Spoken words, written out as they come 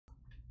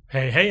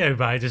Hey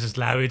everybody, this is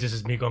Larry, this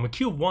is me going with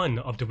Q1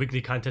 of the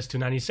weekly contest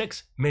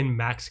 296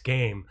 min-max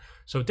game.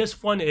 So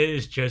this one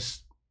is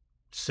just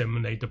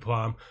simulate the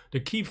problem.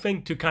 The key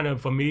thing to kind of,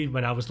 for me,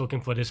 when I was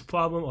looking for this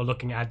problem or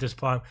looking at this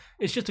problem,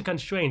 is just the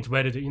constraints,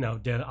 whether,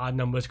 they're odd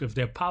numbers. If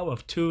they're power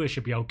of 2, it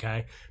should be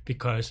okay,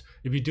 because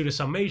if you do the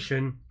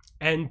summation,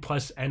 n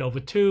plus n over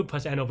 2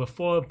 plus n over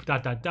 4 ...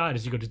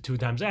 is equal to 2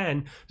 times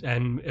n,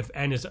 and if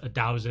n is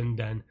 1,000,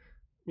 then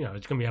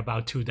it's going to be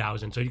about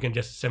 2,000, so you can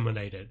just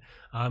simulate it.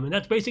 And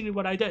that's basically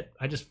what I did.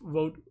 I just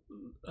wrote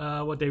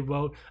what they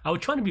wrote. I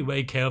was trying to be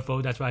very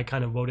careful. That's why I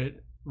kind of wrote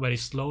it very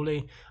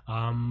slowly.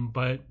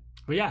 But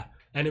yeah,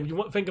 and if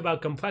you think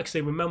about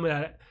complexity, remember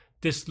that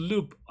this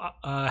loop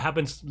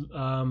happens,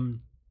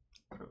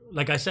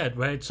 like I said,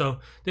 right? So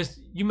this,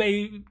 you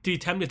may be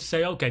tempted to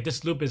say, okay,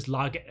 this loop is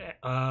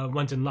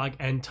runs in log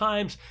n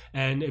times,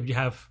 and if you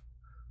have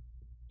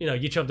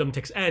each of them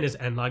takes n is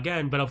n log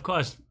n, but of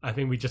course, I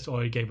think we just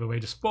already gave away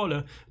the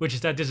spoiler, which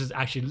is that this is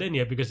actually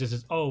linear, because this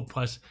is O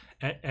plus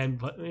n,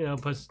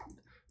 plus,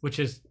 which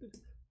is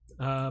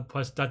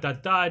plus ...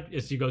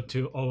 is equal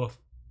to O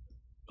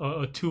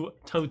of 2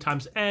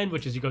 times n,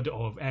 which is equal to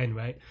O of n,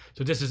 right?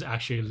 So this is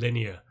actually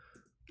linear.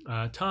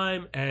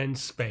 Time and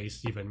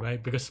space even,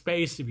 right? Because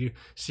space, if you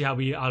see how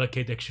we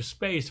allocate the extra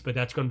space, but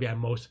that's going to be at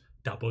most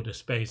double the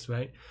space,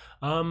 right?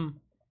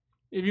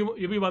 If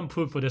you want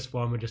proof for this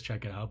problem, just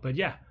check it out. But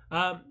yeah,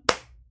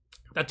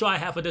 that's all I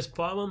have for this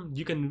problem.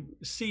 You can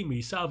see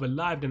me solve it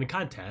live in the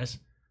contest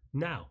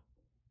now.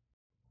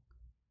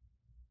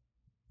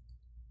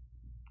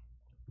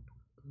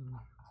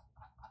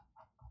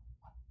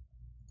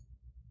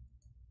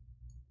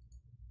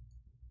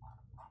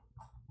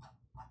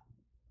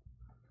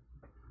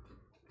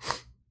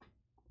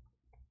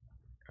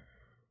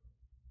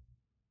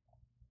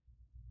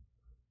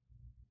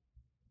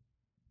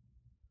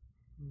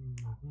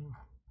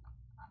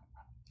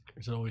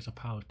 Is it always a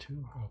power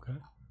 2? Okay.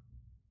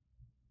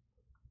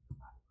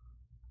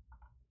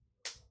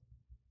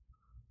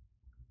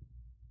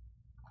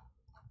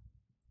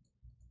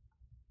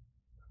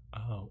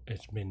 Oh,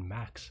 it's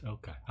min-max.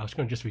 Okay. I was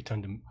going to just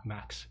return the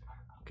max.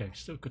 Okay,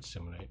 still could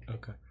simulate.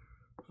 Okay.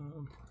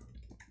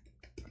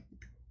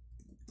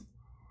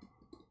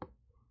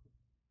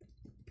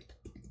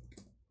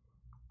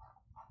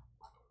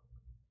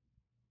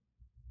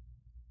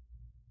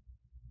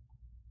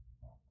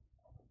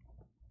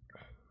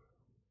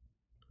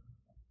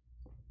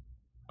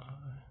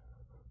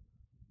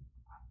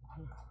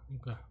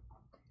 Okay.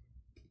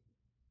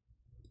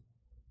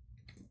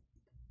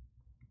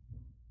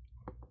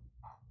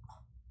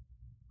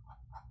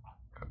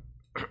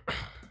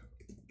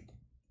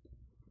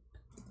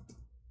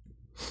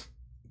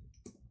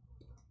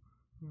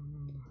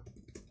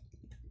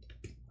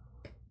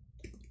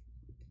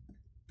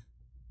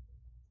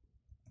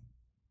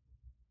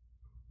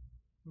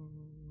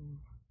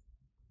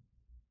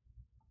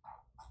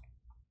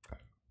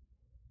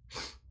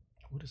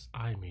 What does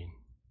I mean?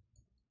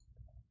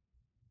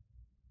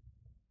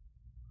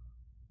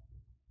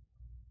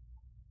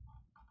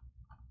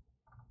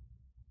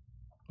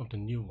 Oh, the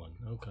new one.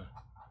 Okay.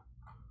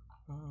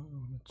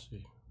 Let's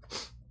see.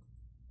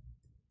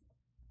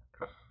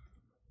 Okay.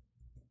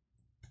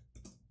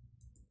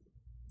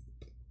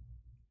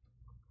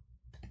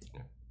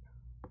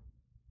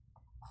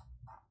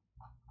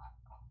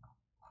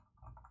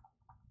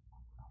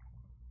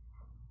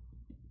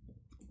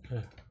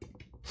 Okay.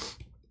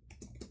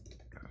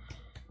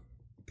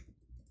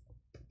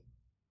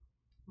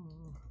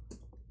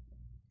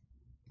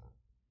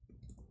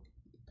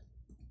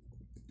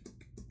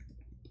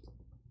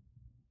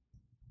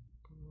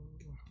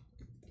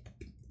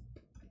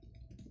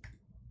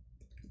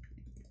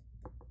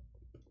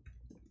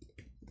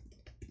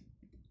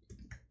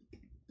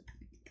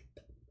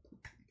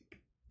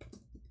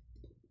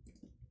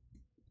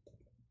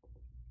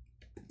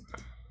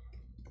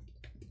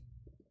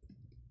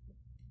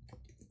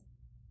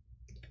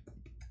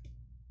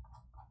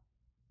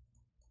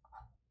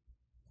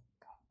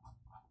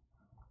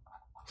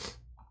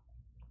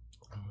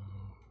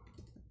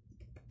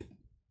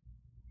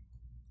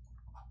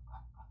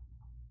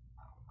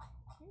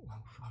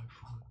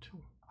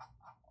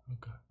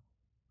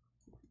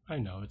 I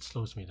know it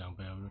slows me down,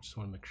 but I just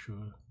want to make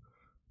sure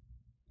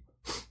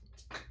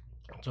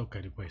it's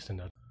okay to waste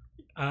another.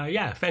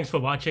 Yeah, thanks for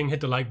watching.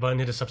 Hit the like button,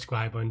 hit the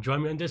subscribe button,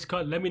 join me on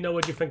Discord. Let me know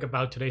what you think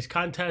about today's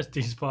contest,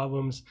 these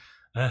problems.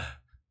 Kind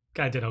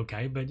of did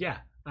okay, but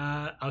yeah.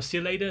 I'll see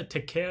you later.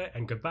 Take care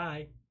and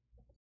goodbye.